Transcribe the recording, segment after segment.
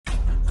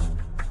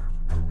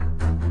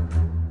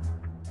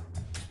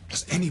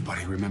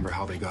anybody remember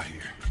how they got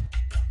here?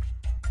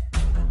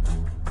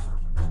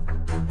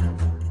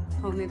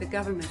 Only the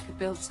government could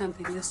build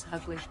something this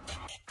ugly.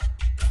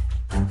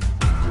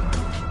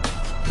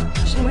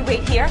 Shouldn't we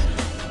wait here?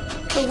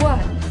 For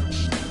what?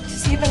 To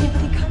see if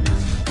anybody comes.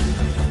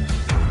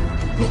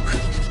 Look,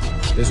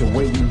 there's a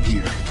way in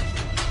here,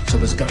 so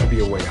there's gotta be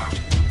a way out.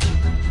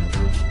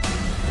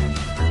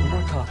 No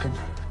more talking.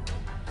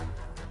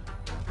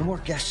 No more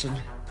guessing.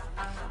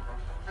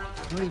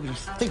 Don't even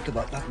think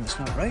about nothing that's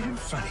not right in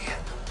front of you.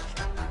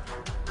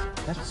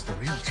 That's the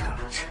real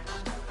challenge.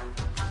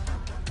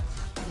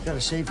 You gotta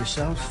save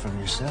yourselves from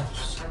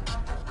yourselves.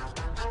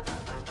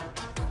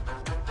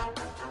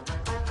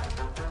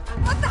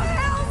 What the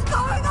hell's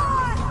going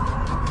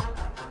on?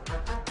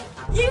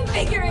 You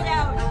figure it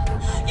out.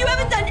 You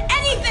haven't done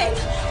anything.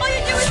 All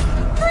you do is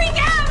freak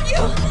out.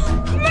 You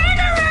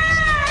murderer!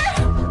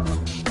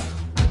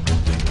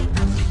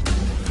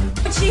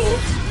 Gene?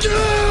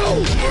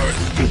 No!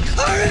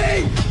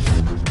 Hurry!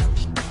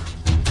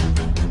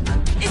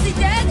 Is he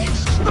dead?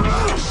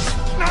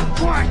 Not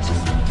quite!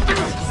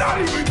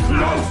 Not even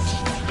close!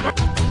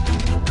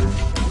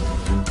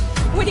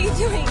 What are you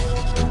doing?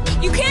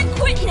 You can't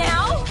quit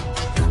now.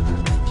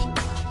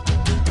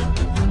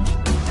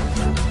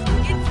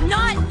 It's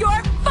not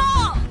your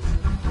fault.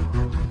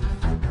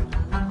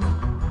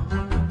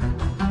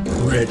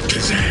 Red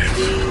Kazan.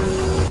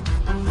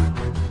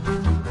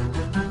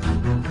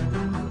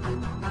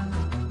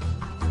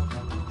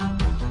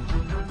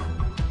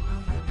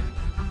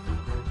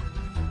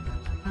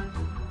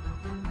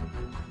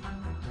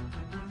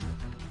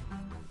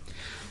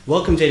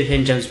 Welcome to the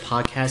Hidden Gems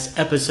Podcast,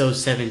 episode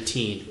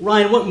 17.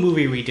 Ryan, what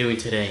movie are we doing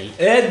today?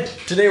 Ed,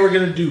 today we're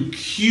going to do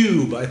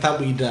Cube. I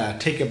thought we'd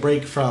take a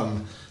break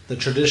from the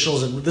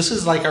traditionals, and this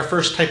is like our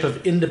first type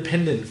of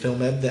independent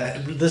film, Ed.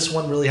 This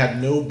one really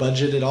had no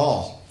budget at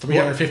all.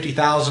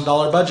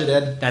 $350,000 budget,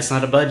 Ed. That's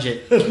not a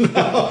budget.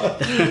 No,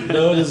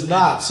 it is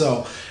not.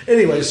 So,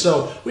 anyway,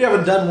 so we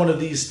haven't done one of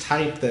these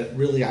type that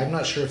really, I'm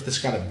not sure if this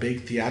got a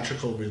big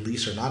theatrical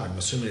release or not. I'm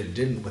assuming it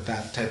didn't with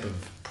that type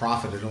of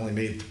profit. It only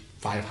made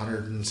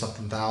 500 and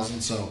something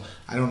thousand, so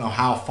I don't know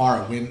how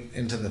far it went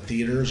into the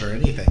theaters or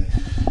anything,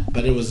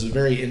 but it was a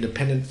very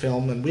independent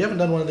film, and we haven't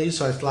done one of these,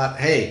 so I thought,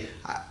 hey,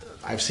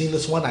 I've seen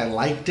this one, I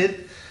liked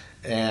it,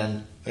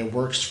 and it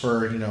works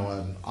for, you know,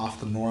 an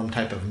off-the-norm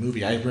type of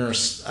movie. I remember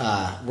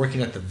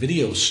working at the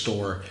video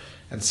store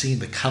and seeing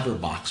the cover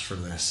box for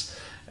this,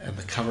 and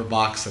the cover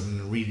box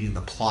and reading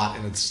the plot,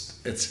 and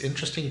it's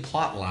interesting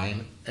plot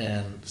line,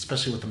 and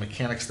especially with the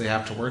mechanics they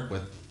have to work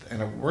with.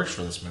 And it works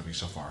for this movie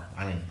so far.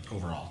 I mean,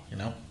 overall, you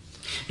know?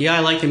 Yeah, I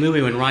like the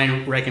movie. When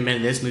Ryan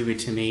recommended this movie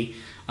to me,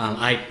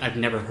 I've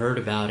never heard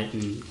about it.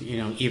 And, you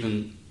know,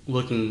 even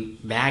looking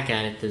back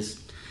at it, I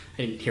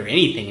didn't hear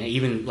anything.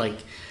 Even, like,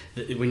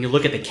 when you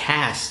look at the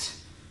cast,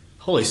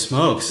 holy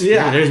smokes.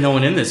 Yeah. There's no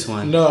one in this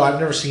one. No, I've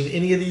never seen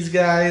any of these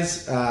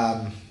guys.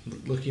 No.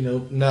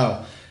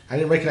 I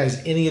didn't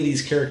recognize any of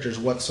these characters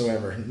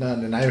whatsoever.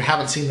 None. And I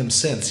haven't seen them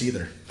since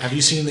either. Have you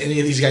seen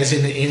any of these guys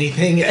in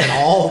anything at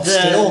all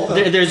still?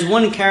 There's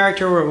one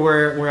character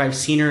where I've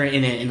seen her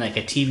in like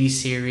a TV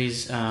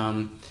series,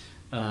 the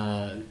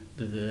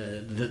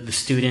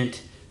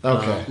student,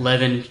 okay.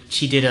 Levin.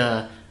 She did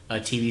a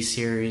TV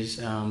series,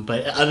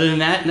 but other than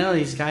that, no,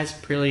 these guys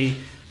really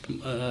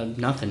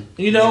nothing.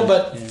 You know,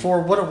 but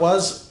for what it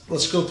was,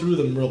 let's go through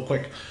them real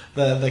quick.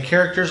 The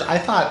characters,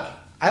 I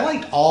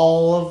liked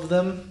all of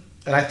them.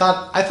 And I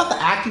thought the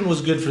acting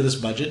was good for this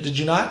budget. Did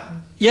you not?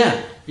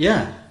 Yeah.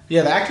 Yeah,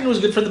 the acting was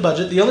good for the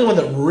budget. The only one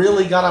that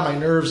really got on my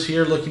nerves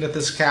here looking at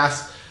this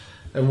cast,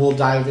 and we'll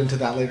dive into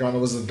that later on,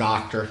 was the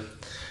doctor.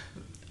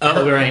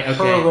 Oh, right, okay.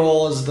 Her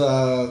role is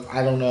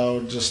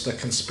just the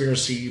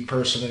conspiracy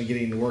person and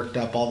getting worked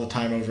up all the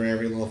time over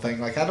every little thing.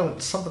 Like,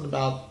 something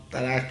about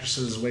that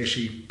actress's way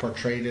she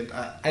portrayed it,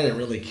 I didn't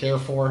really care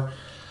for.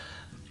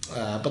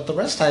 But the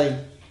rest, I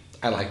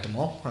liked them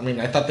all. I mean,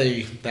 I thought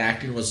the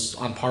acting was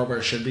on par where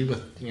it should be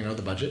with, you know,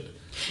 the budget.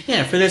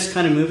 Yeah, for this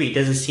kind of movie, it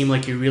doesn't seem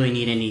like you really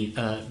need any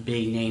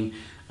big name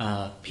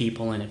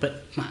people in it.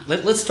 But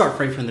let's start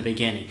right from the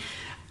beginning.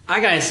 I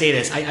gotta say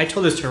this. I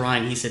told this to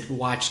Ryan. He said,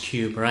 "Watch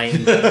Cube," right?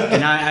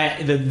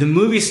 And the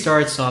movie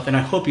starts off, and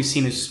I hope you've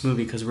seen this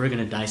movie because we're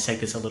gonna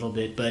dissect this a little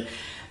bit. But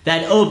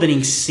that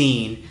opening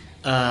scene,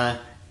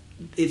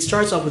 it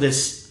starts off with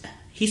this.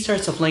 He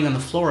starts off laying on the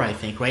floor, I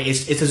think, right?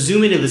 It's a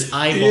zoom into his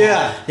eyeball.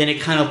 Yeah. Then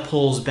it kind of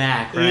pulls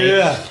back, right?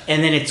 Yeah.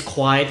 And then it's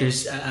quiet.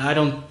 I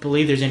don't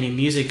believe there's any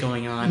music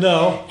going on.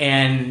 No.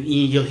 And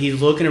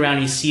he's looking around.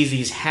 He sees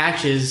these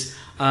hatches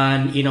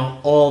on, you know,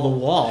 all the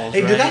walls.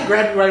 Hey, right? did that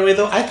grab me right away,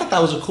 though? I thought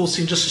that was a cool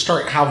scene just to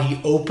start how he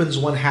opens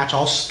one hatch,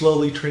 all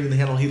slowly turning the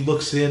handle. He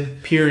looks in.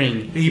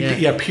 Peering. He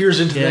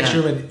peers into the next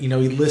room, and, you know,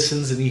 he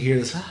listens, and you hear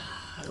this,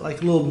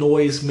 like, little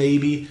noise,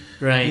 maybe.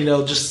 Right. You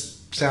know,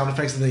 just sound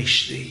effects, and then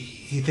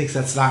he thinks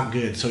that's not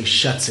good, so he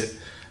shuts it.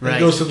 Right. And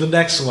goes to the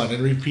next one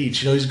and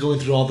repeats. You know, he's going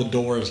through all the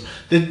doors.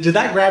 Did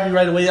that grab me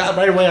right away?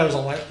 Right away, I was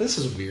all like, "This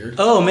is weird."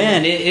 Oh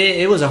man,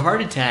 it was a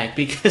heart attack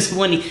because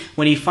when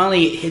he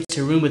finally hits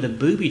a room with a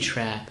booby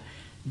trap,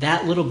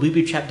 that little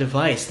booby trap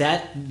device,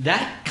 that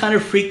kind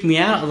of freaked me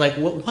out. Like,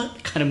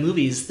 what kind of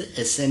movie is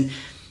this? And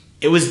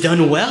it was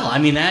done well. I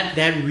mean,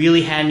 that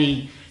really had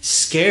me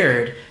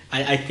scared.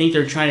 I think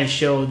they're trying to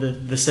show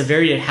the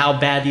severity of how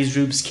bad these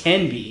rubes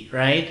can be,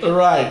 right?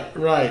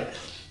 Right.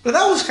 But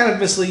that was kind of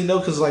misleading, though,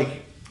 because, like,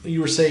 you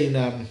were saying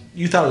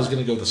you thought it was going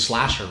to go the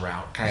slasher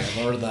route, kind of,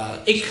 or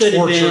the it could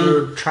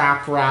torture been.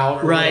 trap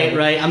route.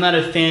 Right. I'm not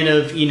a fan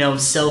of,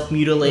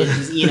 self-mutilating,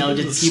 just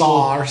people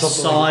Saw or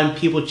something saw like and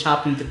people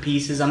chopped into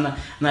pieces. I'm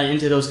not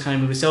into those kind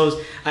of movies. So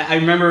I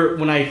remember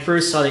when I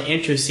first saw the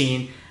intro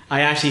scene,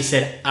 I actually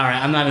said, all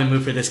right, I'm not in the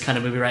mood for this kind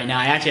of movie right now.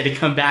 I actually had to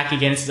come back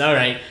again and said, all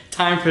right,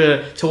 time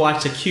to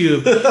watch The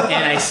Cube.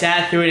 And I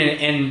sat through it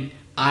and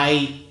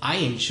I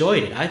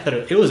enjoyed it. I thought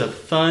it was a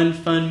fun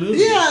movie.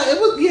 Yeah,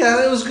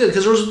 it was good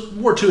because there was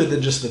more to it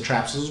than just the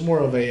traps. It was more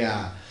of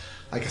a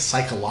like a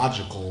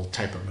psychological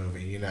type of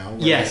movie,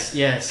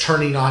 Yes.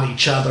 Turning on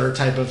each other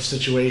type of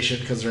situation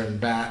because they're in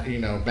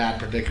bad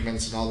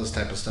predicaments and all this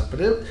type of stuff.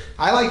 But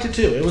I liked it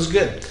too. It was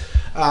good.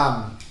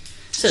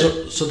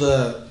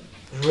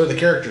 Who are the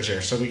characters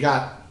here? So we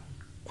got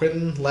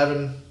Quentin,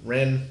 Levin,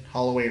 Wren,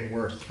 Holloway, and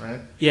Worth, right?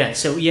 Yeah.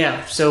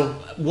 So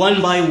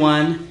one by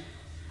one.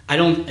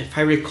 If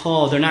I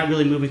recall, they're not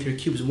really moving through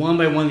cubes. One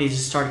by one, they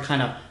just start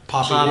kind of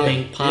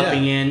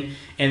popping in,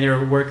 and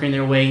they're working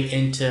their way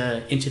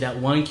into that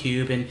one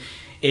cube, and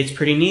it's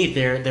pretty neat.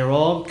 They're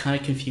all kind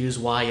of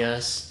confused. Why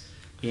us?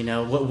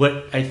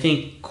 What I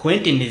think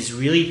Quentin is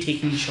really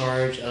taking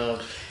charge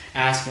of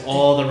asking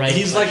all the right.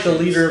 He's questions. like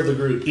the leader of the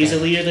group. He's the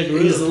leader of the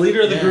group. He's the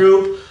leader of the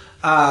group.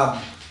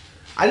 I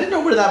didn't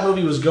know where that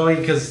movie was going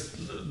because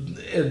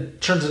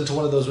it turns into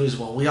one of those movies.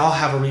 Well, we all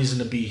have a reason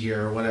to be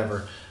here or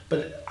whatever.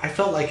 But I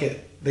felt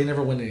like they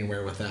never went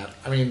anywhere with that.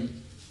 I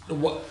mean,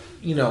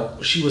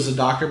 she was a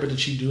doctor, but did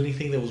she do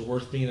anything that was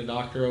worth being a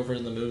doctor over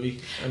in the movie?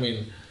 I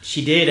mean,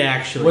 she did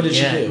actually. What did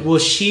she do? Well,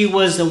 she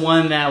was the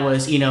one that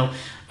was,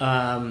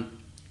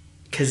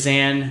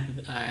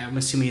 Kazan. I'm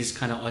assuming he's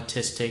kind of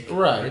autistic,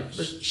 right?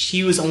 But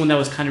she was the one that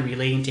was kind of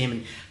relating to him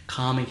and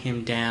calming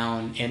him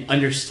down and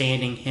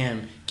understanding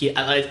him.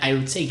 I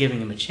would say giving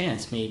him a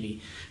chance.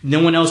 Maybe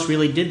no one else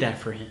really did that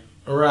for him.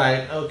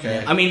 Right.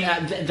 Okay. Yeah. I mean,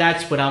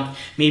 that's what I'm.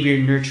 Maybe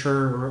a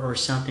nurturer or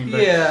something.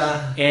 But,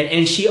 yeah.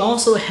 And she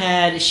also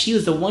she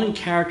was the one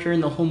character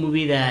in the whole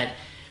movie that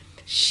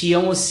she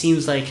almost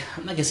seems like,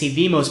 I'm not gonna say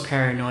the most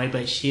paranoid,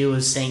 but she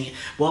was saying,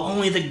 well,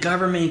 only the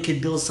government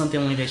could build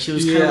something like that. She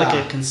was kind of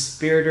like a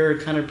conspirator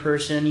kind of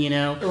person,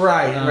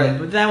 Right.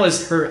 But that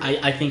was her.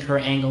 I think her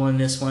angle in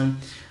this one.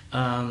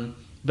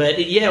 But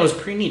it was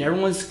pretty neat.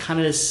 Everyone's kind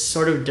of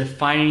sort of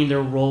defining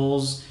their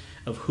roles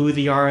of who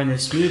they are in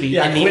this movie.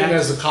 Yeah, and Quentin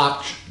as the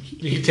cop,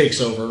 he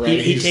takes over, right?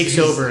 He takes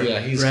over. Yeah,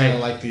 he's right. kind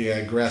of like the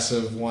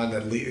aggressive one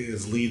that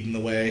is leading the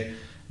way.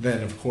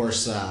 Then, of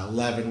course,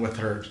 Levin with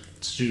her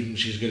student,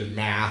 she's good at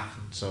math,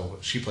 so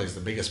she plays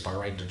the biggest part,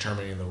 right?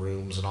 Determining the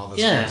rooms and all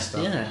this kind of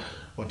stuff,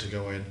 what to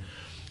go in.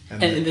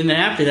 And then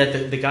after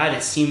that, the guy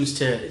that seems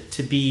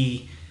to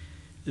be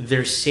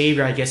their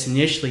savior, I guess,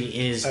 initially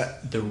is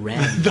the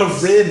Wren.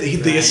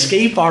 The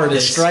escape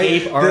artist,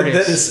 right?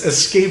 Artist. That is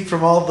escaped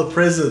from all the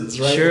prisons,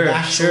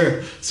 right?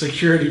 Sure.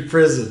 Security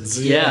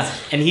prisons. Yeah,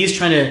 and he's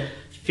trying to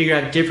figure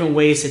out different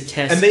ways to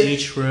test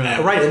each room.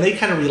 Right, and they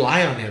kind of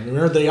rely on him.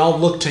 Remember, they all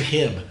look to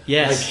him.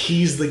 Yes. Like,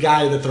 he's the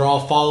guy that they're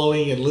all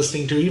following and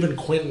listening to. Even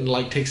Quentin,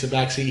 takes a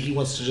backseat. He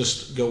wants to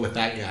just go with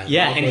that guy.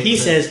 Yeah, and he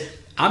says,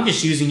 I'm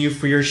just using you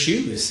for your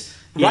shoes.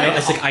 Right.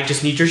 It's like, I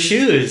just need your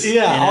shoes.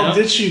 Yeah, I'll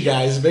ditch you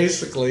guys,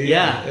 basically.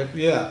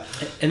 Yeah.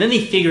 And then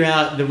they figure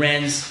out the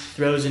Wren's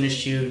throws in his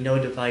shoe, no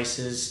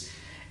devices.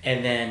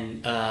 And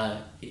then,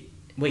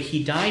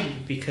 he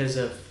died because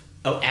of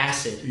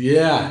acid.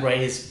 Yeah. Right,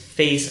 his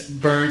face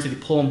burns and they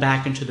pull him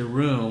back into the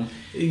room.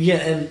 Yeah,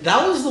 and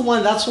that was the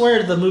one, that's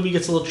where the movie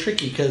gets a little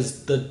tricky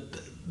because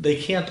they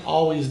can't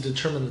always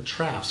determine the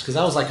traps because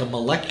that was like a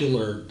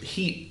molecular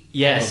heat.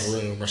 Yes. Of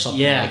a room or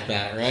something like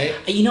that, right?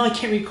 I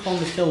can't recall in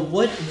the film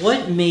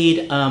what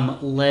made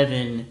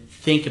Levin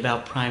think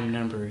about prime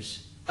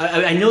numbers.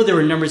 I know there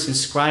were numbers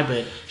inscribed,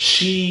 but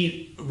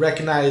she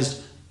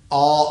recognized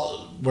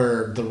all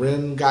where the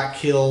Wren got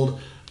killed,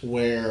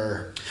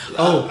 where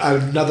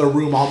another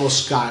room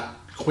almost got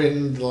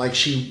Quentin.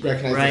 She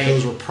recognized that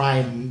those were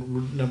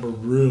prime number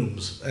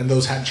rooms, and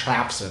those had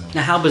traps in them.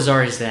 Now, how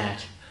bizarre is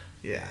that?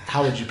 Yeah.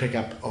 How would you pick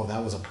up? Oh,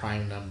 that was a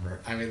prime number.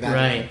 I mean,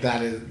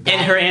 that is.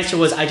 And her answer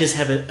was, "I just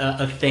have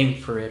a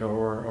thing for it,"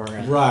 or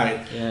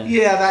right.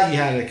 Yeah, that you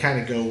had to kind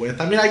of go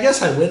with. I mean, I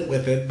guess I went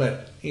with it,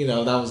 but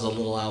that was a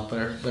little out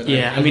there. But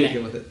yeah, I mean,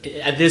 go with it.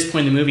 At this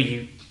point in the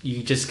movie,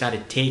 you just got to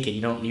take it.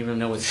 You don't even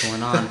know what's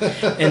going on.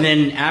 And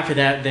then after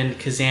that, then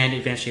Kazan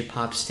eventually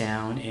pops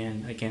down,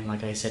 and again,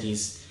 like I said,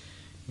 he's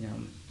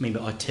maybe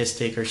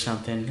autistic or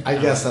something. I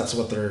guess that's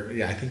what they're.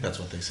 Yeah, I think that's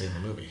what they say in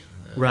the movie.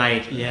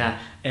 Right. Yeah.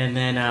 And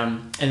then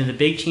the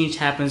big change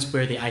happens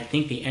where I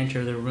think they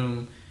enter the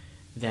room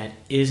that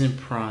isn't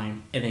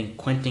prime, and then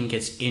Quentin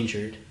gets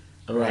injured.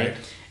 Right.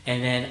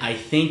 And then I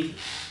think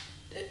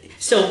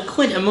so.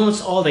 Quentin,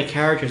 amongst all the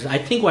characters, I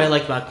think what I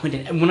like about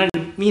Quentin, when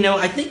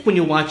I think when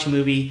you watch a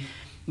movie,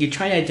 you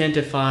try to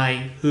identify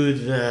who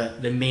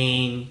the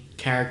main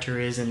character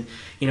is, and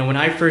when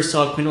I first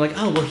saw Quinn, like,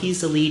 oh well,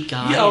 he's the lead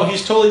guy. Yeah,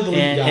 he's totally the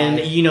lead guy.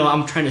 And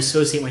I'm trying to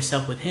associate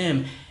myself with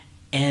him,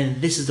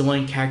 and this is the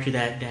one character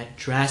that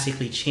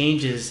drastically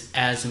changes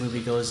as the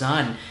movie goes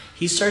on.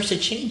 He starts to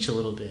change a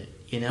little bit.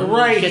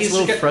 Right, he gets a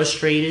little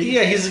frustrated.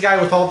 Yeah, he's the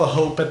guy with all the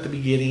hope at the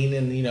beginning,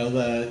 and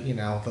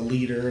the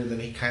leader, and then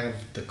he kind of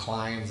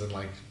declines and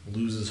like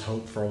loses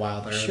hope for a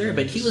while there. Sure,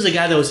 but he was a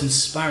guy that was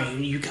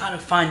inspiring. You got to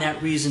find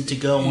that reason to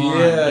go on.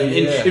 Yeah,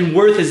 and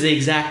Worth is the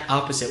exact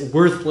opposite.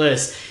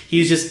 Worthless.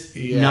 He's just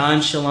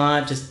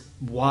nonchalant, just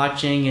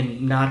watching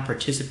and not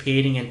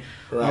participating, and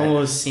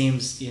almost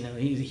seems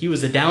he was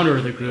the downer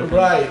of the group.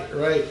 Right.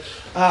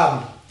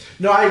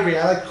 No, I agree.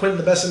 I like Quentin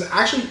the best, and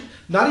actually,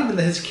 not even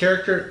his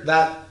character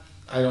that.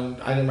 I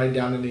didn't write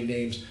down any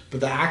names,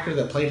 but the actor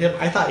that played him,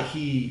 I thought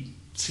he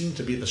seemed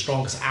to be the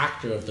strongest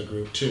actor of the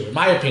group too, in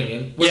my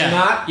opinion. Was he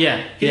not?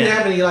 Yeah. He didn't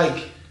have any I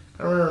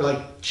don't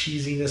remember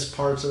cheesiness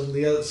parts of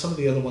some of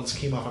the other ones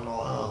came off. I'm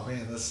all, oh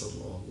man, this is a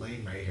little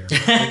lame right here.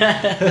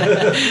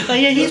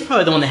 He's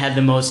probably the one that had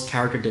the most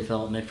character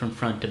development from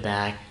front to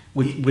back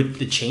with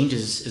the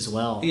changes as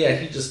well. Yeah,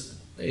 he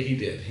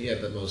did. He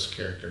had the most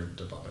character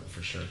development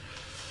for sure.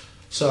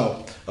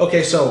 So,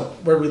 okay, so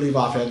where do we leave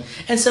off, Ed?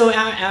 And so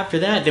after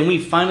that, then we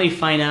finally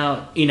find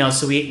out,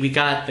 so we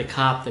got the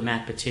cop, the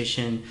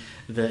mathematician,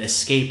 the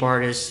escape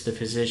artist, the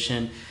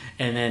physician,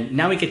 and then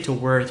now we get to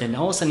Worth, and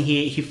all of a sudden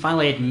he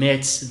finally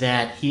admits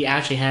that he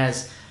actually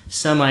has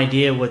some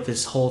idea what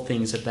this whole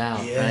thing's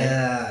about.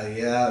 Yeah, right?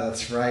 Yeah,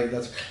 that's right.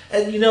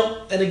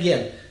 And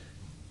again,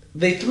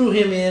 they threw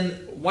him in.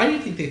 Why do you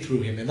think they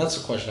threw him in? That's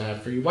the question I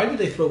have for you. Why did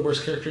they throw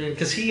Worth's character in?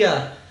 Because he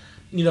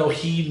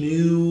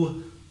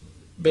knew.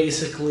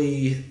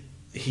 Basically,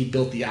 he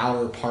built the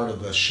outer part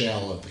of the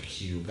shell of the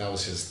cube. That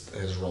was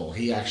his role.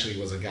 He actually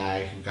was a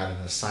guy who got an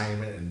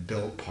assignment and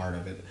built part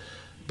of it.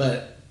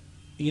 But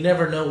you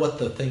never know what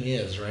the thing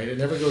is, right? It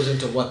never goes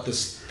into what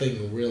this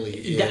thing really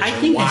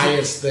is, why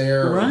it's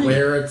there, or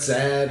where it's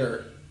at,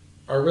 or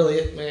really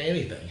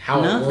anything.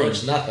 How it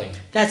works, nothing.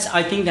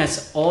 I think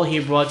that's all he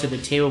brought to the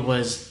table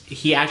was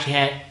he actually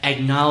had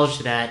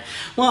acknowledged that.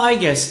 Well, I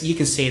guess you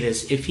can say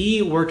this. If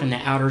he worked on the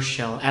outer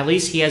shell, at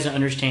least he has an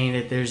understanding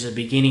that there's a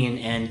beginning and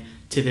end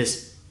to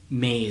this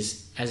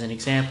maze, as an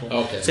example.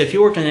 Okay. So if he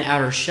worked on the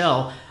outer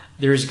shell,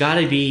 there's got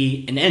to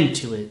be an end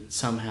to it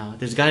somehow.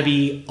 There's got to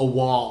be a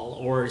wall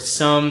or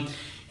some,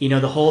 the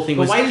whole thing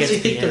was... But why does he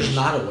think there's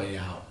not a way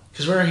out?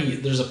 Because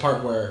there's a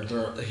part where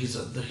he's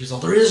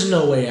like, there is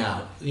no way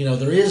out.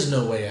 There is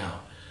no way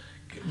out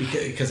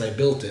because I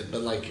built it.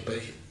 But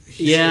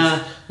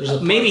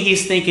maybe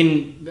he's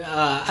thinking,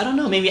 I don't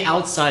know, maybe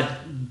outside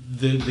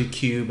the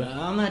cube.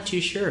 I'm not too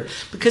sure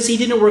because he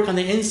didn't work on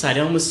the inside. It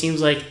almost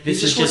seems like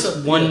this is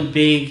just one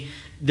big.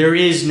 There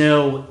is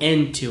no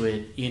end to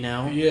it.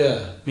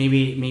 Yeah.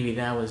 Maybe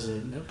that was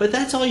it. But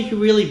that's all he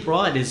really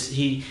brought is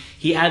he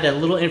added that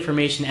little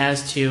information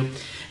as to.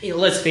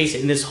 Let's face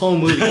it, in this whole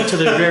movie, to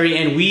the very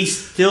end, we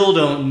still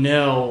don't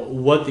know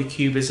what the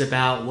cube is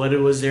about, what it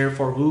was there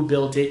for, who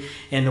built it,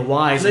 and the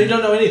whys. So you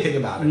don't know anything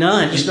about it.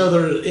 None. You just know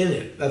they're in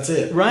it. That's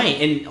it.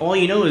 Right, and all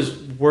you know is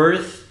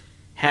Worth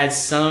had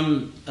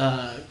some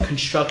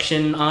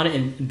construction on it,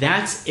 and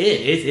that's it.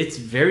 It's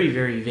very,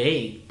 very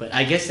vague. But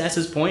I guess that's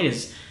his point,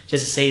 is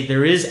just to say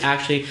there is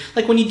actually,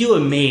 like when you do a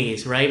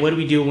maze, right? What do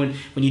we do when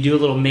you do a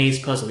little maze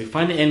puzzle? We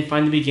find the end,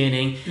 find the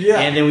beginning,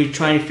 and then we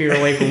try and figure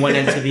a way from one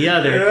end to the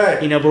other.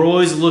 Right. But we're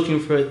always looking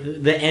for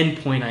the end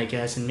point, I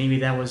guess, and maybe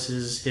that was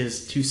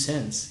his 2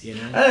 cents, Yeah,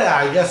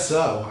 I guess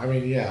so.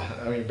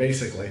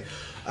 Basically.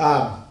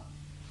 Because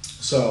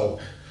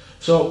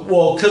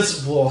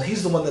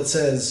he's the one that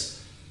says...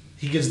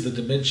 He gives the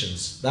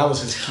dimensions. That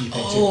was his key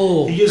thing,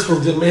 too. He gives the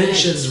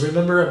dimensions.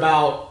 Remember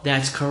about...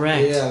 That's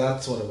correct. Yeah,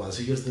 that's what it was.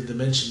 He gives the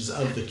dimensions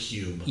of the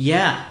cube.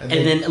 Yeah, and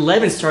then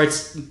Eleven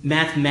starts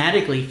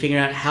mathematically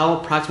figuring out how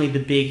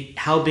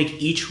big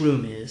each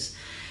room is,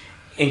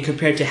 and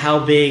compared to how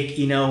big,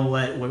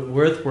 what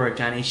Worth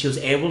worked on. And she was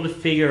able to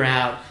figure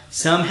out,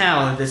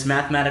 somehow, this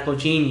mathematical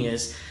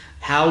genius,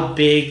 how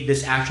big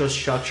this actual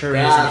structure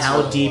is and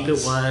how deep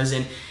it was.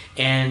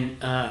 And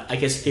I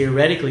guess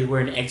theoretically where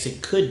an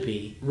exit could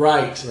be.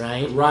 Right.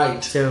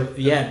 So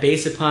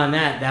based upon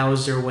that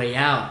was their way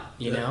out,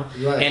 know.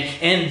 Right.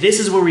 And this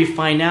is where we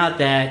find out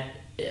that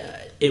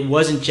it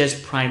wasn't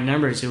just prime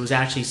numbers; it was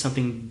actually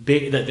something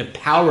big. The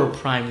power of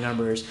prime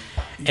numbers,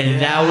 and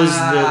that was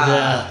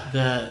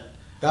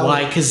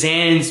why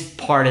Kazan's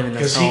part in the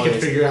because he could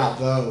figure out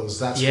those.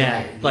 That's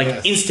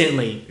right.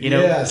 Instantly.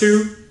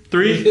 2,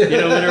 3,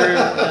 whatever,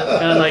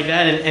 kind of like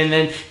that, and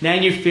then now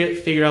you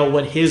figure out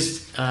what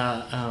his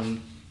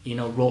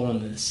role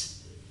in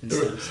this. And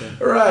stuff,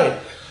 so. Right.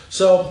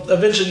 So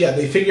eventually,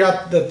 they figure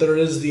out that there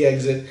is the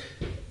exit.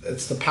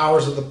 It's the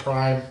powers of the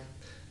prime,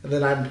 and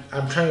then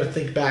I'm trying to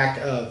think back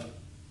of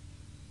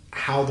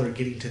how they're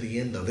getting to the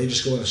end. Though they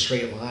just go in a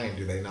straight line,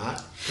 do they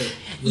not?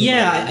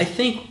 I think. I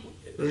think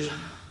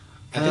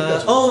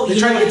that's they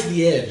try to get to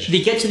the edge.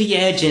 They get to the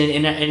edge,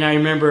 and I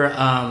remember.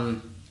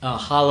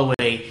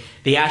 Holloway,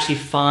 they actually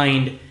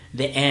find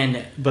the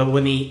end, but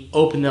when they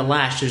open the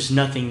latch, there's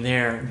nothing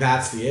there.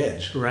 That's the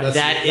edge. Right. That's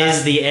That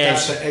is the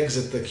edge. That's to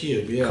exit the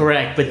cube. Yeah.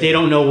 Correct, but they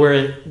don't know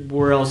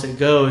where else it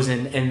goes,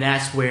 and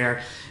that's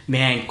where,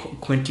 man,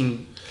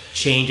 Quentin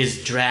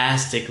changes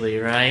drastically,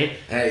 right?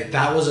 Hey,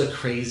 that was a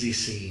crazy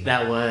scene.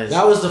 That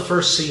was the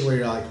first scene where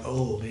you're like,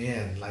 oh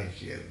man, like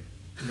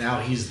now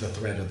he's the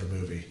threat of the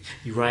movie.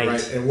 right.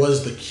 It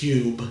was the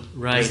cube.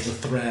 Right. Was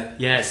the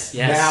threat. Yes.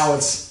 Now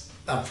it's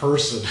a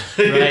person.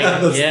 Right.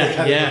 That's Yeah, the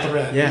kind yeah, of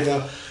threat. yeah. You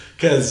know?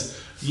 Because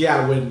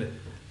when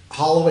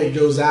Holloway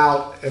goes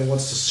out and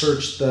wants to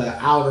search the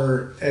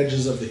outer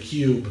edges of the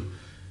cube,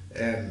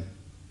 and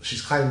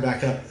she's climbing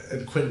back up,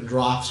 and Quentin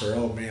drops her.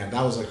 Oh man,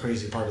 that was a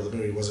crazy part of the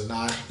movie, was it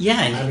not?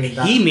 Yeah, and I mean,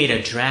 he made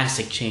a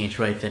drastic change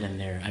right then and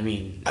there. I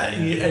mean,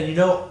 and you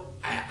know,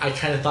 I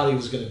kind of thought he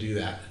was going to do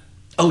that.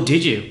 oh,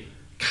 did you?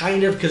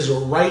 Kind of, because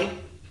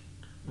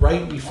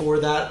right before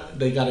that,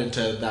 they got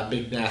into that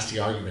big nasty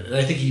argument, and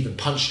I think he even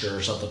punched her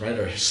or something, right,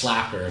 or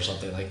slapped her or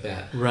something like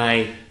that.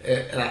 Right.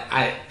 And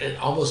it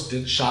almost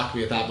didn't shock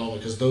me at that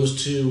moment, because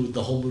those two,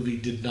 the whole movie,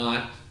 did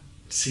not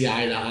see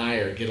eye to eye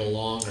or get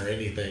along or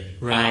anything,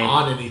 Right.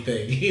 on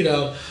anything, you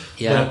know.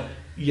 Yeah. But,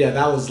 yeah,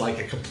 that was like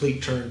a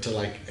complete turn to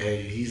like,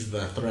 hey, he's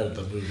the threat of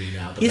the movie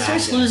now. He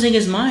starts losing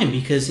his mind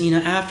because,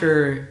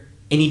 after,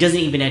 and he doesn't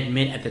even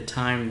admit at the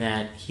time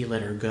that he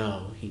let her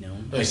go,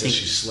 I think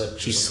she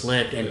slipped. She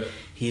slipped, and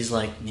he's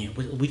like,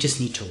 we just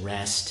need to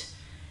rest.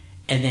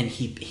 And then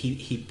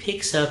he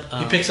picks up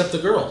He picks up the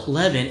girl.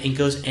 Levin and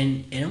goes,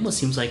 and it almost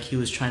seems like he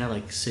was trying to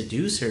like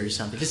seduce her or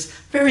something. Just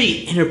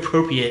very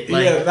inappropriate.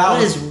 Like,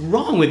 what is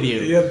wrong with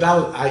you? Yeah, that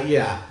was.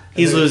 Yeah.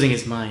 He's losing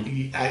his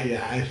mind.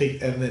 I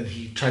think, and then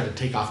he tried to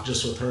take off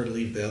just with her and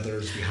leave the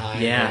others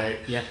behind. Yeah, right?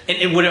 yeah.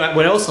 And what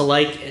I also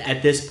like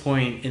at this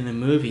point in the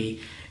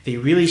movie, they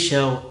really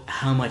show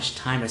how much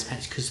time has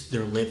passed because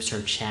their lips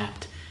are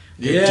chapped.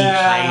 They're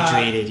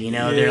dehydrated,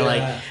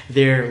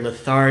 they're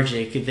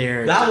lethargic,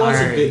 they're that tired. was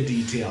a good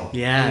detail.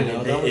 Yeah,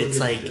 it's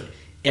like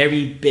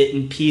every bit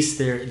and piece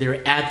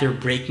they're at their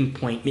breaking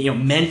point.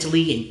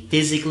 Mentally and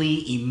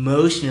physically,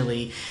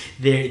 emotionally,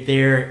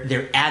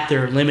 they're at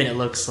their limit. It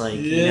looks like,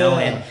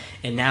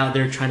 and now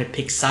they're trying to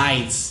pick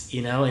sides,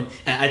 and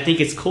I think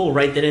it's cool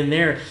right then and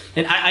there.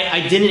 And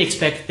I didn't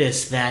expect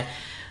this, that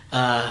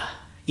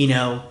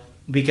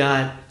we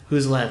got,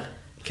 who's left?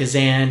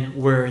 Kazan,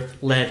 Worth,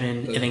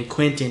 Levin, and then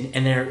Quentin,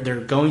 and they're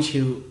going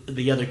to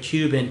the other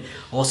cube, and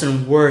all of a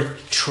sudden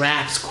Worth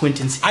traps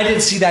Quentin's. I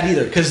didn't see that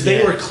either, because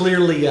they were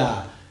clearly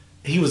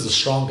he was the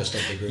strongest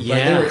of the group. Yeah.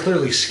 Right? They were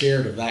clearly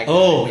scared of that guy.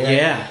 Oh,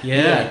 right?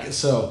 yeah.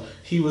 So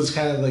he was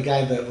kind of the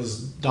guy that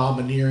was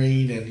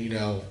domineering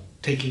and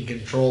taking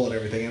control and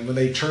everything. And when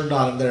they turned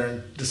on him there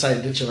and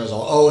decided to ditch him, I was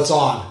all, oh, it's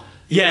on.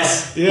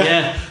 Yes.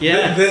 Yeah.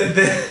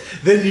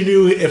 Then you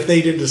knew if they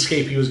didn't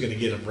escape, he was going to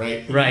get him,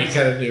 right? Right. You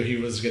kind of knew he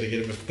was going to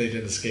get him if they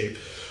didn't escape.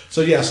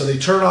 So so they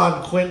turn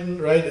on Quentin,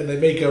 right, and they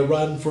make a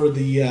run for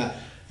the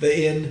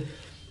inn.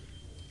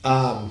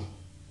 Oh,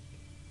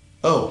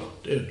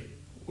 dude,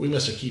 we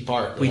missed a key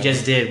part. We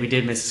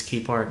did miss a key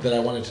part that I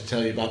wanted to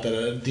tell you about.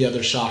 That the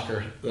other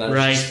shocker that I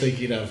was just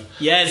thinking of.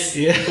 Yes.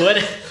 Yeah. What?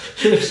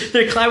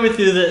 They're climbing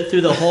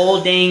through the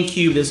whole dang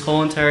cube this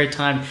whole entire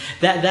time.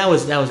 That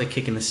was a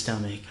kick in the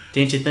stomach,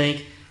 didn't you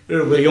think?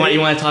 You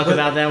want to talk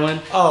about that one?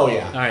 Oh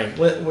yeah. All right.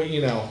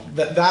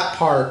 That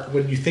part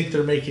when you think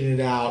they're making it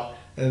out,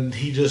 and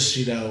he just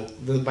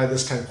by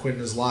this time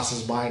Quentin has lost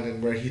his mind,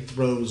 and where he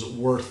throws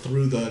Worth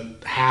through the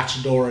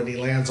hatch door and he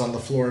lands on the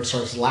floor and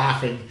starts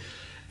laughing.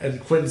 And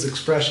Quentin's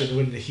expression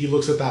when he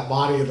looks at that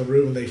body in the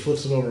room and they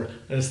flips him over, and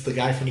it's the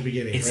guy from the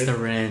beginning. It's right? the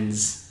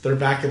Wrens. They're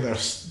back in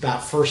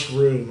that first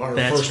room, or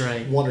That's first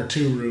right. one or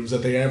two rooms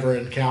that they ever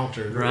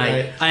encountered.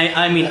 Right.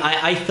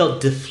 I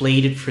felt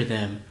deflated for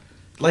them.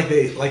 Like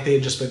they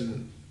had just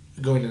been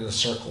going in a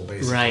circle,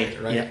 basically. Right.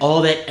 Right. Yeah.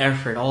 All that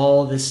effort,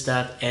 all this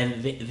stuff,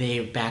 and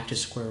they're back to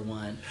square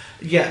one.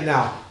 Yeah.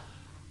 Now,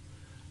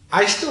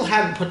 I still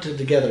hadn't put it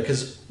together,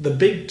 because the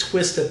big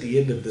twist at the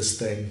end of this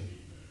thing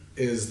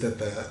is that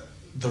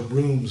the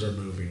rooms are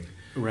moving.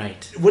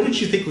 Right. What did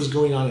you think was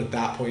going on at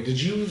that point?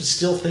 Did you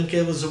still think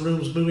it was the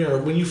rooms moving, or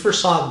when you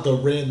first saw the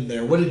Wren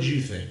there, what did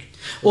you think?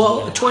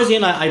 Well, towards the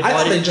end, I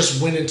thought they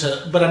just went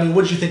into. But I mean,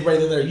 what did you think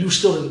right in there? You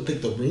still didn't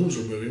think the rooms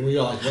were moving. Were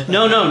you like, what the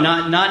No,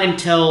 heck? not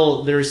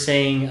until they were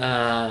saying.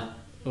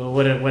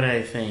 What did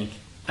I think?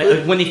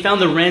 When they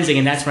found the Wrens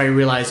again, that's when I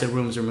realized the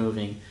rooms were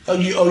moving. Oh,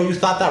 you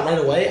thought that right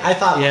away? I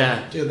thought,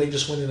 yeah, dude, they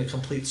just went in a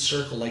complete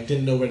circle, like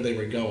didn't know where they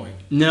were going.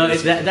 No,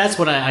 that's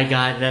what I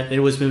got, that it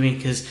was moving,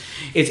 because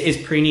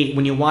it's pretty neat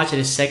when you watch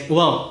it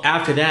Well,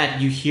 after that,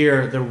 you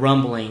hear the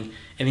rumbling,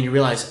 and then you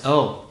realize,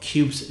 oh,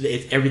 cubes,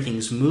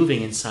 everything's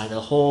moving inside. The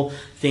whole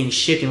thing's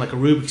shifting like a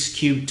Rubik's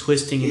Cube,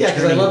 twisting and yeah,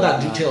 because I turning. love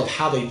that detail of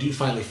how they do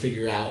finally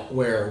figure out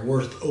where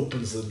Worth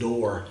opens the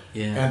door,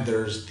 Yeah. and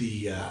there's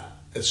the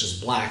it's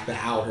just black, the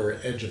outer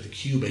edge of the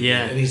cube.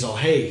 Yeah. And he's all,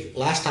 hey,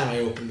 last time I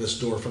opened this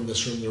door from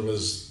this room, there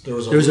was a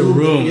There's a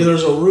room. Yeah,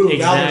 there's a room. Now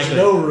Exactly. there's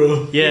no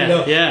room.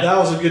 Yeah, yeah. That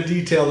was a good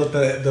detail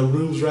that the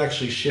rooms were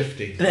actually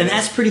shifting. And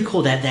that's pretty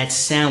cool. That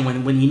sound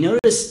when you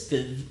notice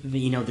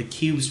the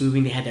cubes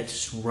moving, they had that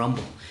just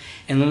rumble,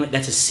 and when,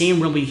 that's the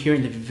same rumble you hear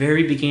in the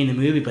very beginning of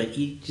the movie, but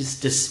you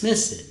just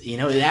dismiss it.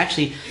 It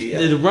actually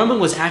the rumble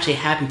was actually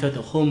happening throughout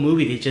the whole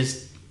movie. They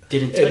just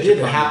didn't touch It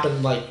didn't upon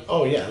happen like,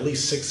 at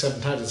least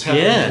 6-7 times. It's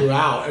happening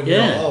throughout, and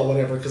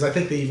whatever. Because I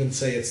think they even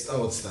say it's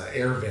the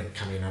air vent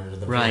coming under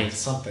the vent,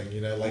 something,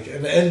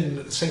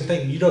 and same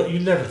thing. You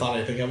never thought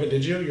anything of it,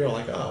 did you? You're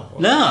like, oh,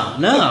 well.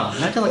 No,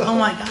 I felt like, oh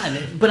my god.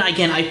 But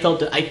again, I felt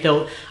bad. I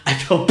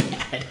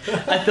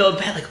felt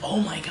bad, like, oh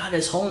my god,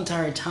 this whole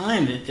entire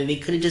time that they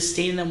could have just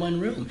stayed in that one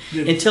room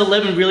until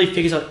Eleven really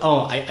figures out,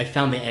 oh, I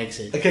found the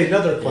exit. Okay,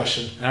 another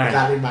question. All right.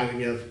 That reminded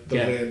me of the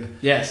wind.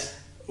 Yes.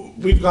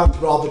 We've gone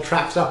through all the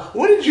traps now.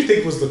 What did you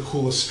think was the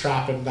coolest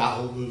trap in that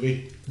whole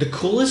movie? The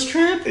coolest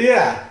trap?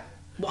 Yeah.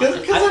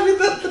 Because, Well, I mean,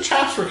 the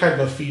traps were kind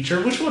of a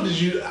feature. Which one did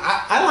you...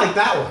 I like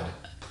that one.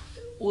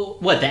 Well,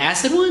 what, the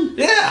acid one?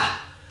 Yeah.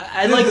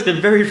 I like the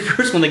very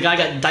first one. The guy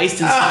got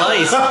diced and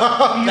sliced.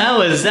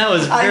 That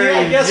was very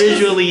I guess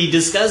visually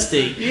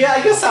disgusting. Yeah,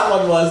 I guess that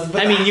one was.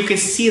 But I mean, you can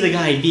see the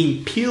guy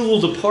being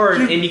peeled apart,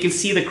 and you can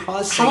see the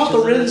cross section. How about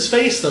the Rin's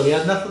face, though? He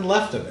had nothing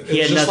left of it. He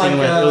had nothing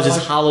left. It was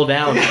just hollowed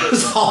out. Yeah, it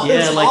was hollow.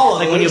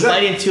 Like when you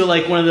bite into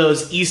like one of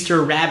those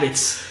Easter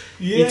rabbits.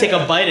 You take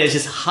a bite, it's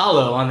just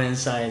hollow on the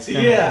inside. It's kinda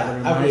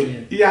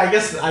I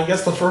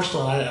guess the first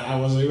one, I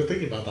wasn't even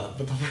thinking about that,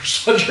 but the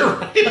first one, you're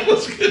right, it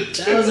was good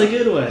too. That was a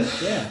good one.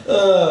 Yeah.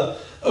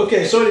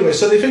 Okay, so anyway,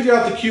 so they figure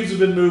out the cubes have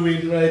been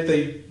moving, right?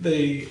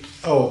 That's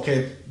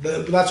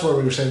what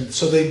we were saying.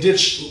 So they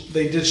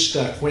ditched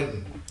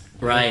Quentin.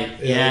 Right.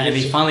 Yeah, and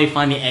they finally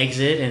find the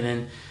exit, and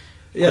then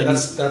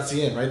that's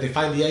the end, right? They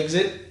find the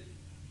exit.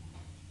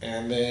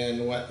 And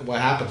then what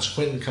happens?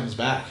 Quentin comes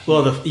back.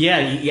 Well,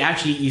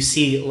 you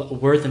see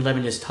Worth and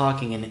Levin just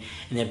talking, and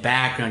in the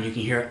background you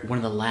can hear one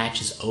of the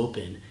latches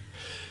open.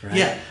 Right?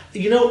 Yeah,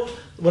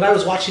 when I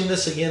was watching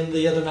this again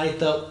the other night,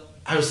 though,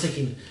 I was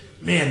thinking,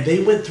 man,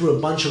 they went through a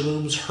bunch of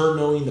rooms, her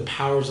knowing the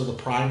powers of the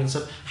Prime and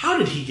stuff. How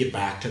did he get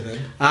back to them?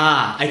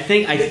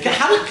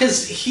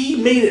 Because he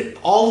made it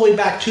all the way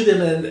back to them,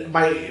 and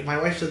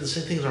my wife said the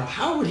same thing.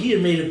 How would he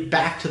have made it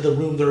back to the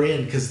room they're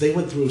in? Because they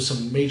went through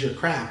some major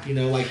crap,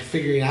 like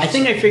figuring out. I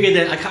figured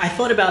that. I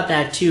thought about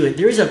that too.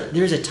 There's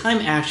a time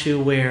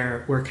actually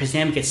where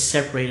Kazam gets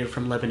separated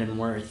from Levin and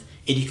Worth,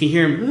 and you can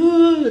hear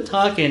him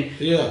talking.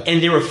 Yeah.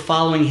 And they were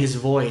following his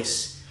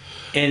voice.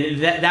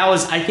 And that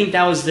was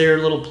their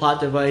little plot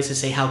device to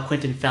say how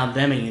Quentin found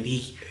them, and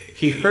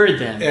he heard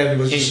them. And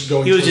was just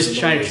going. He was just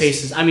trying to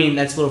trace this. I mean,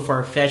 that's a little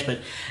far fetched, but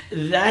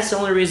that's the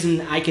only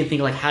reason I can think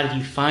of. Like, how did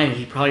he find it?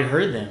 He probably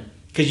heard them,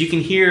 because you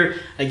can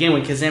hear again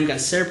when Kazam got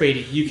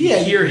separated. You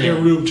can hear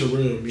him room to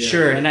room. Yeah.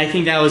 Sure, and I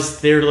think that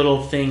was their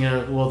little thing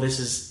of, well,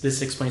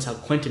 this explains how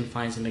Quentin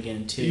finds him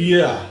again too.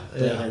 Yeah.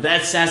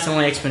 That's the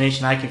only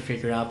explanation I can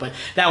figure out. But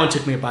that one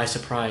took me by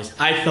surprise.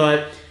 I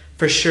thought,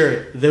 for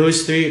sure,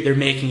 those three, they're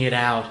making it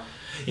out.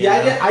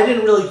 I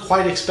didn't really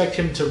quite expect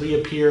him to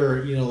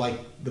reappear, like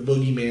the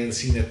boogeyman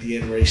scene at the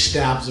end where he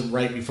stabs them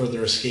right before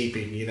they're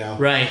escaping,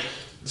 Right.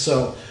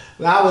 So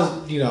that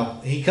was,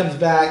 he comes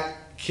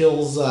back,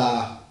 kills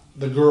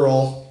the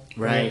girl.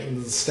 Right.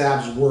 And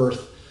stabs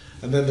Worth.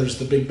 And then there's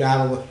the big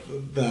battle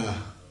with the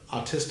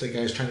autistic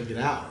guy's trying to get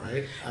out,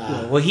 right?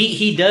 Well,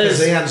 he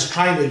does. Kazan's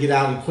trying to get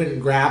out and Quentin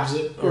grabs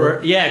it.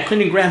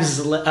 Quentin grabs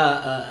his...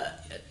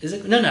 is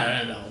it?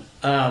 No.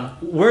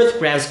 Worth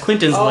grabs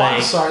Quentin's leg. Oh,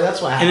 I'm sorry,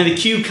 that's what happened. And then the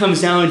cube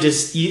comes down and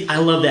I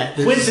love that.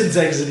 Quentin's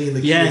exiting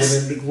the cube, and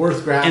then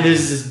Worth grabs and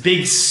there's this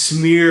big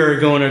smear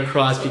going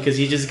across because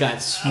he just got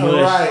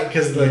smushed. Right,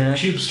 because the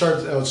cube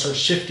starts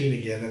shifting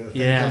again, and the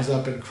thing comes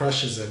up and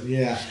crushes him.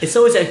 Yeah. It's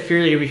always that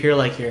fear over here,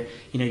 like you're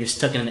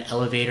stuck in an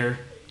elevator,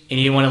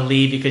 and you want to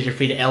leave because you're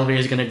afraid the elevator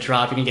is going to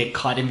drop. You're going to get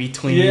caught in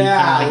between.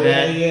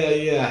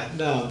 Yeah.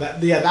 No,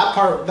 that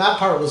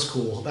part was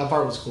cool. That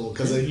part was cool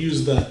because they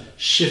used the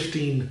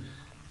shifting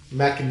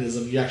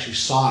mechanism. You actually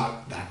saw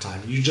it that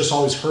time. You just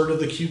always heard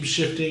of the cube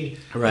shifting,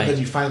 right? And then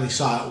you finally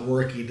saw it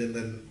working, and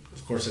then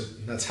of course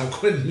that's how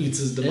Quentin meets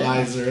his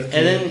demise. Yeah. And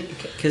then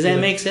Kazan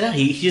makes it out.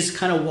 He just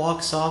kind of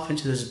walks off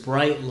into this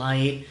bright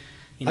light.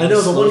 I know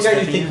the one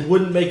guy you think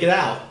wouldn't make it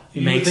out. He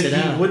makes it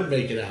out. He wouldn't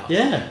make it out.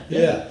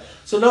 Yeah.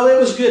 So no, it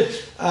was good.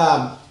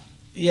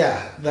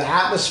 The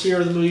atmosphere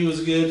of the movie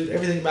was good.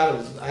 Everything about it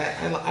was.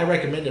 I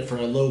recommend it for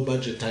a low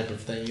budget type of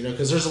thing,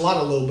 because there's a lot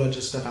of low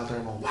budget stuff out there.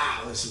 I'm like,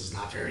 wow, this is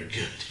not very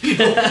good.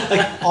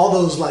 Like all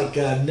those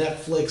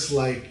Netflix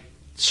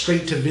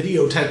straight to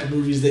video type of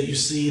movies that you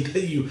see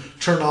that you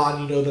turn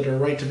on, that are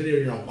right to video.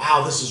 You're like,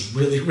 wow, this is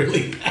really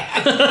really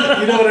bad.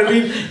 You know what I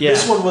mean? Yeah.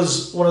 This one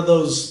was one of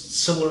those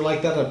similar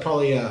like that.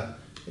 Probably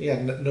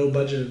no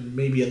budget and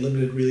maybe a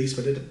limited release,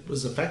 but it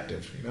was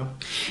effective, I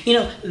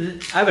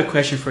have a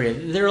question for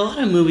you. There are a lot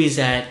of movies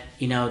that,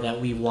 that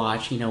we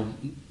watch,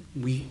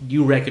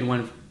 you reckon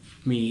one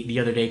me the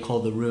other day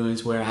called The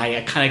Ruins, where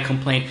I kind of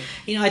complained,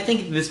 I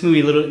think this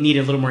movie needed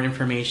a little more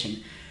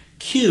information.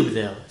 Cube,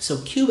 though.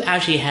 So Cube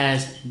actually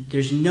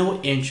there's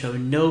no intro,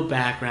 no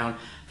background,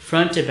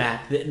 front to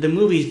back. The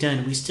movie's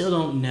done. We still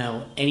don't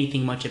know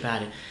anything much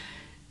about it.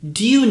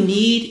 Do you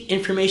need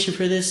information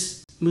for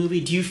this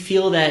movie? Do you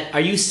feel are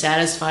you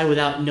satisfied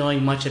without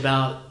knowing much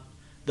about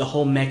the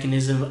whole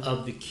mechanism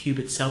of the cube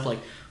itself? Like,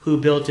 who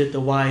built it, the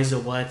whys, the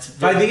whats?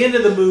 By the end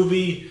of the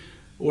movie,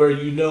 where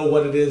you know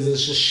what it is,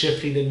 it's just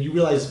shifting, and you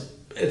realize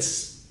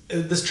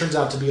this turns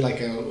out to be like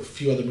a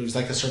few other movies,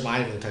 like a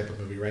survival type of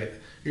movie, right?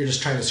 You're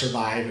just trying to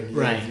survive and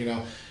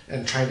live,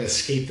 and trying to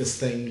escape this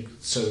thing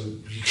so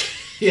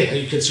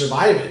you could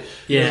survive it.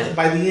 Yeah.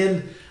 By the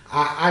end,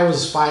 I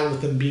was fine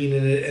with them being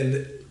in it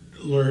and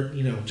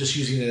learn, just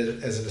using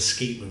it as an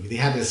escape movie. They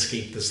had to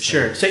escape this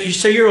thing. Sure.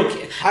 So you're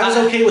okay. I was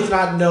okay with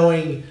not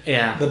knowing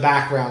the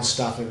background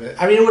stuff of it.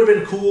 I mean, it would have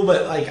been cool,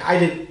 but I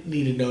didn't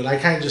need to know it. I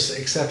kind of just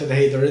accepted,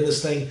 hey, they're in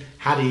this thing.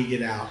 How do you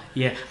get out?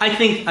 Yeah, I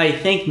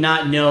think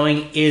not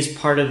knowing is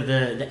part of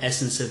the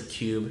essence of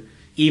Cube.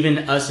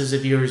 Even us as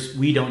viewers,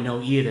 we don't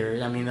know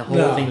either. I mean, the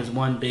whole thing was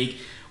one big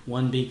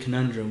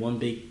conundrum, one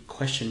big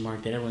question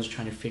mark that everyone's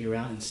trying to figure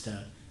out and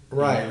stuff.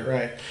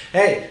 Right.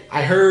 Hey,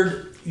 I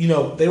heard,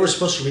 they were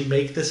supposed to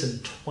remake this in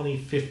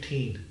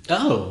 2015.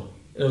 Oh.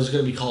 It was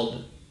going to be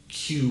called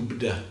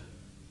Cubed.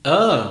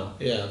 Oh.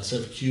 Yeah,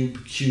 instead of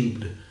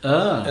Cubed.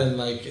 Oh.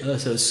 And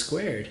so it's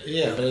squared.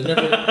 Yeah, but it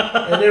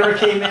never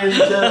came into...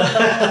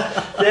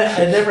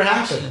 it never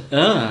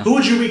happened. Who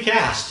would you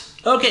recast?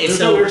 Okay,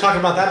 so we were talking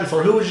about that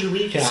before. Who would you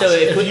recast so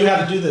if you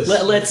had to do this?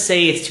 Let's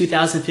say it's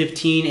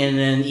 2015, and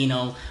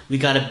then we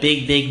got a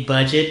big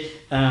budget.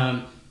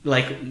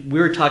 Like we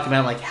were talking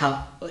about, like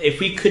how if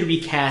we could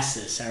recast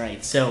this. All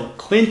right, so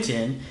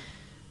Quentin,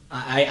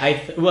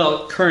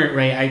 current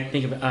Ray. I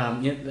think of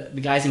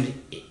the guy's name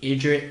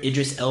is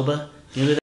Idris Elba. You know who that